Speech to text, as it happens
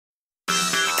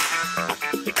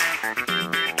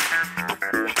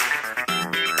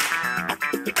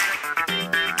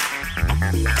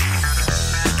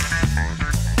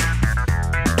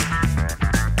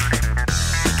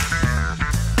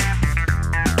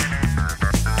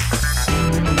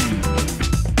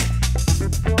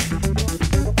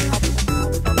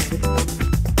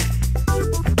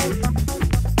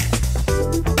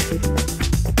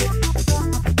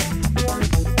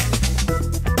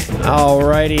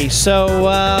Alrighty, so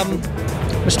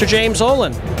Mr. James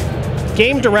Ohlen,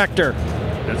 game director.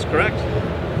 That's correct.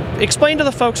 Explain to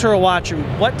the folks who are watching,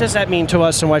 what does that mean to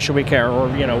us and why should we care?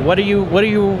 Or, you know, what are you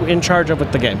in charge of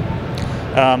with the game?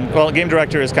 Well, game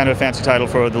director is kind of a fancy title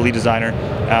for the lead designer.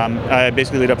 I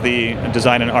basically lead up the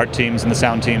design and art teams and the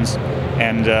sound teams,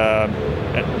 and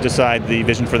decide the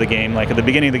vision for the game. Like at the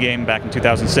beginning of the game back in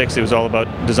 2006, it was all about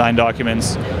design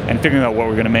documents and figuring out what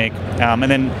we're going to make. And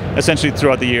then essentially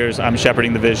throughout the years, I'm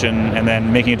shepherding the vision and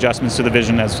then making adjustments to the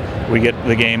vision as we get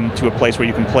the game to a place where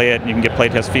you can play it and you can get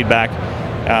playtest feedback.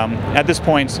 At this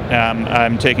point,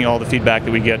 I'm taking all the feedback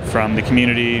that we get from the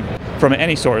community, from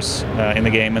any source in the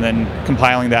game, and then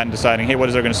compiling that and deciding, hey, what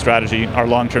is our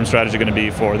long-term strategy going to be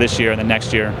for this year and the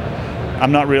next year.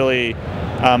 I'm not really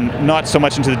not so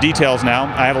much into the details now.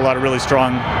 I have a lot of really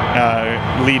strong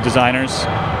lead designers,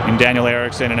 in Daniel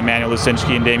Erickson and Emmanuel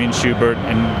Lisinski and Damien Schubert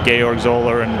and Georg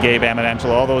Zoller and Gabe Amenantel.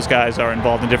 All those guys are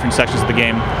involved in different sections of the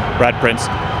game. Brad Prince.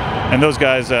 And those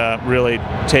guys really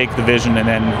take the vision and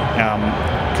then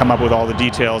come up with all the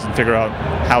details and figure out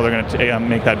how they're going to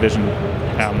make that vision.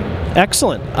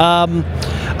 Excellent.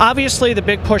 Obviously, the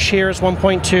big push here is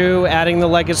 1.2, adding the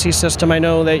legacy system. I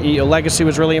know that legacy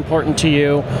was really important to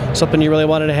you, something you really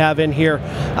wanted to have in here.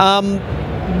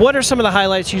 What are some of the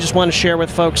highlights you just want to share with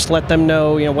folks, let them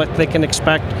know, what they can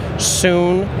expect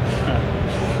soon?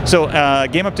 So,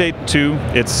 Game Update 2,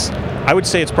 I would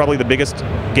say it's probably the biggest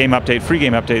game update, free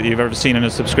game update that you've ever seen in a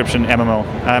subscription MMO.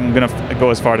 I'm going to go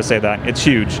as far to say that. It's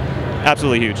huge.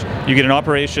 Absolutely huge. You get an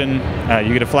operation,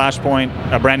 you get a flashpoint,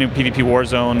 a brand new PvP war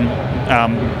zone.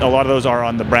 A lot of those are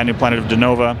on the brand new planet of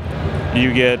Denova.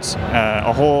 You get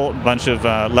a whole bunch of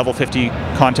level 50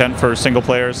 content for single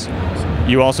players.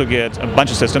 You also get a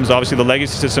bunch of systems. Obviously the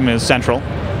legacy system is central,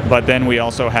 but then we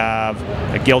also have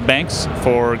guild banks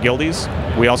for guildies.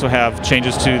 We also have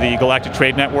changes to the Galactic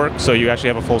Trade Network, so you actually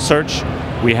have a full search.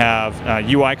 We have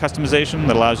UI customization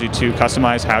that allows you to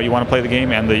customize how you want to play the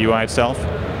game and the UI itself.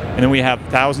 And then we have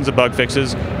thousands of bug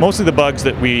fixes, mostly the bugs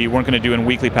that we weren't going to do in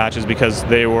weekly patches because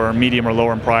they were medium or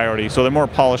lower in priority. So they're more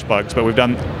polished bugs, but we've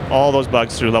done all those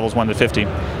bugs through levels 1 to 50.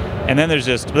 And then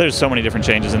there's so many different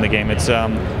changes in the game. It's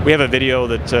we have a video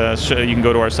that you can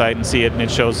go to our site and see it, and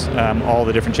it shows all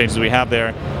the different changes we have there.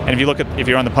 And if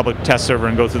you're on the public test server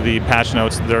and go through the patch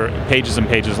notes, they're pages and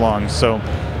pages long. So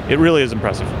it really is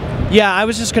impressive. Yeah, I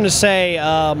was just going to say,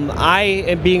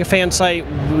 being a fan site,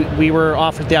 we were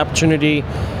offered the opportunity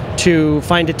to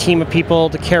find a team of people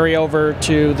to carry over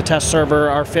to the test server,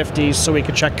 our 50s, so we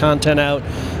could check content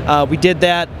out. We did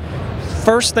that.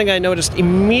 First thing I noticed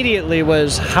immediately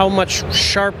was how much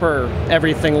sharper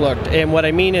everything looked. And what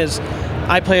I mean is,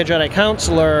 I play a Jedi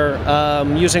Counselor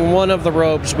using one of the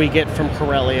robes we get from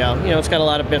Corellia. It's got a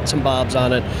lot of bits and bobs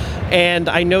on it. And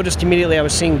I noticed immediately I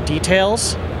was seeing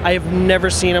details I have never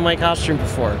seen in my costume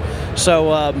before.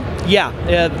 So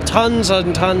tons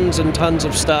and tons and tons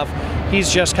of stuff.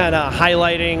 He's just kind of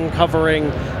highlighting,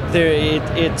 covering.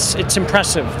 It's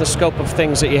impressive, the scope of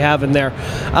things that you have in there.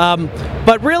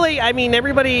 But really, I mean,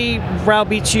 everybody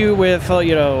browbeats you with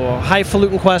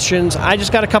highfalutin questions. I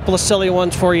just got a couple of silly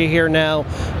ones for you here now,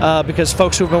 because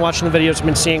folks who've been watching the videos have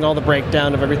been seeing all the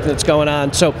breakdown of everything that's going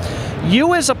on. So,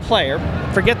 you as a player,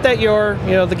 forget that you're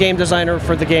the game designer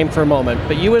for the game for a moment,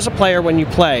 but you as a player when you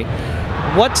play,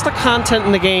 what's the content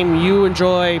in the game you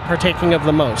enjoy partaking of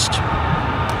the most?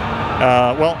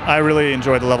 Well, I really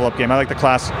enjoy the level up game. I like the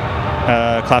class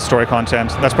story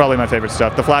content. That's probably my favorite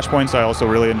stuff. The flashpoints I also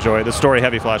really enjoy. The story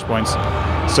heavy flashpoints.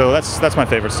 So that's my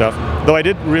favorite stuff. Though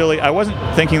I wasn't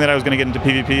thinking that I was going to get into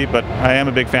PvP, but I am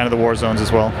a big fan of the war zones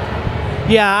as well.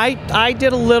 Yeah, I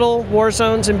did a little war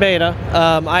zones in beta.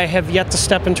 I have yet to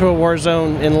step into a war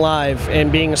zone in live,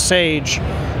 and being a sage,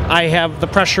 I have the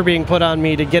pressure being put on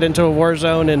me to get into a war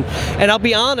zone, and I'll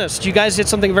be honest, you guys did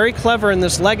something very clever in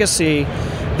this legacy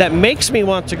that makes me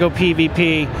want to go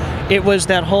PvP. It was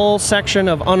that whole section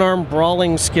of unarmed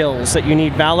brawling skills that you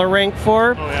need Valor rank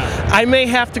for. Oh, yeah. I may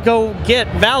have to go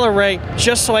get Valor rank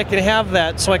just so I can have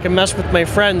that, so I can mess with my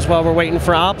friends while we're waiting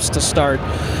for ops to start.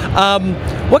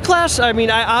 What class,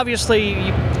 obviously,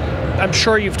 I'm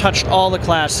sure you've touched all the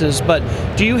classes, but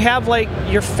do you have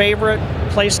your favorite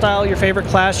playstyle, your favorite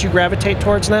class you gravitate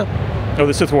towards now? Oh,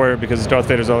 the Sith Warrior, because Darth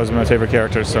Vader's always been my favorite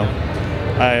character, so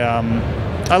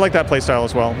I like that playstyle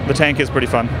as well. The tank is pretty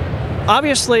fun.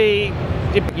 Obviously,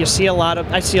 I see a lot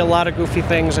of goofy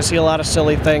things, I see a lot of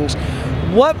silly things.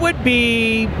 What would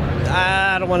be,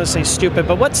 I don't want to say stupid,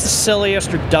 but what's the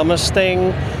silliest or dumbest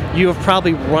thing you have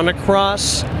probably run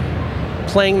across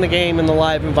playing the game in the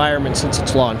live environment since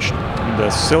it's launched? The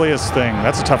silliest thing?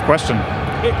 That's a tough question.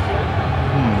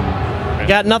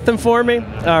 got nothing for me?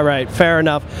 All right, fair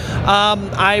enough.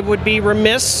 I would be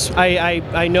remiss.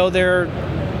 I know they're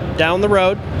down the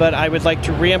road, but I would like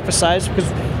to reemphasize, because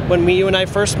when you and I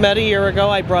first met a year ago,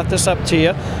 I brought this up to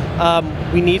you.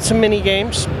 We need some mini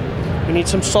games. We need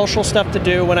some social stuff to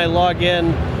do when I log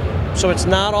in, so it's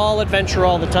not all adventure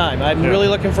all the time. I'm really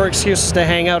looking for excuses to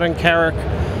hang out on Carrick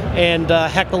and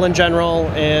heckle in general,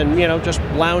 and just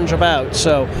lounge about.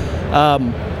 So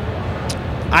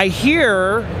I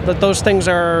hear that those things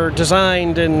are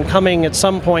designed and coming at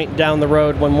some point down the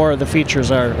road when more of the features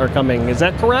are coming. Is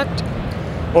that correct?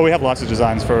 Well, we have lots of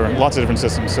designs for lots of different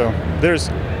systems. So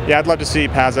I'd love to see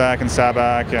Pazak and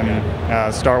Sabak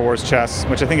and Star Wars chess,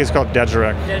 which I think is called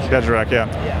Dedgerek. Dedgerek,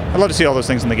 yeah. I'd love to see all those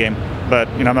things in the game, but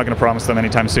I'm not going to promise them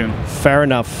anytime soon. Fair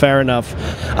enough, fair enough.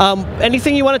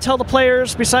 Anything you want to tell the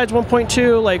players besides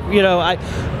 1.2? Like,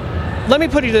 let me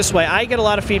put it this way. I get a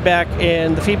lot of feedback,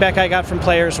 and the feedback I got from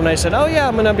players when I said, oh yeah,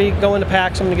 I'm going to be going to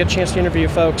PAX, I'm going to get a chance to interview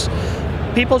folks.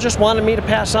 People just wanted me to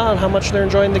pass on how much they're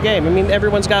enjoying the game. I mean,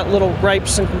 everyone's got little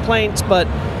gripes and complaints, but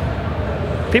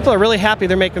people are really happy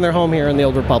they're making their home here in the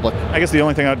Old Republic. I guess the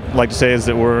only thing I'd like to say is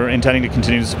that we're intending to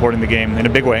continue supporting the game in a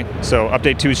big way. So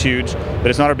Update 2 is huge, but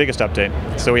it's not our biggest update.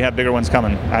 So we have bigger ones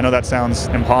coming. I know that sounds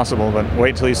impossible, but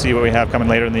wait till you see what we have coming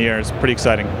later in the year. It's pretty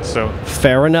exciting. So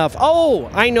fair enough. Oh,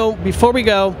 I know, before we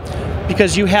go,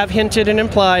 because you have hinted and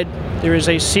implied, there is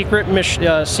a secret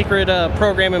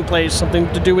program in place,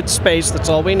 something to do with space. That's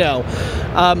all we know.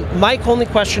 My only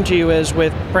question to you is,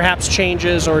 with perhaps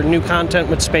changes or new content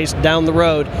with space down the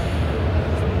road,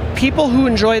 people who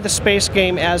enjoy the space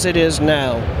game as it is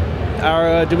now,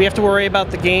 do we have to worry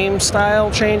about the game style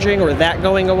changing or that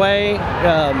going away?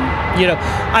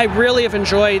 I really have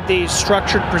enjoyed the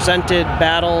structured, presented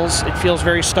battles. It feels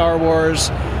very Star Wars.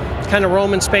 Kind of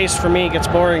roam in space for me gets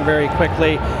boring very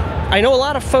quickly. I know a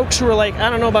lot of folks who are like, I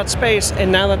don't know about space,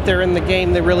 and now that they're in the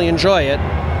game, they really enjoy it.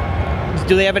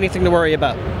 Do they have anything to worry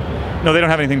about? No, they don't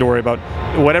have anything to worry about.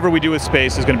 Whatever we do with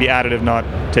space is going to be additive, not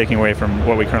taking away from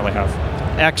what we currently have.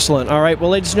 Excellent. All right. Well,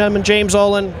 ladies and gentlemen, James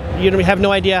Ohlen, you have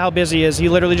no idea how busy he is. He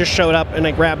literally just showed up, and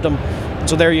I grabbed him.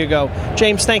 So there you go.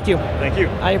 James, thank you. Thank you.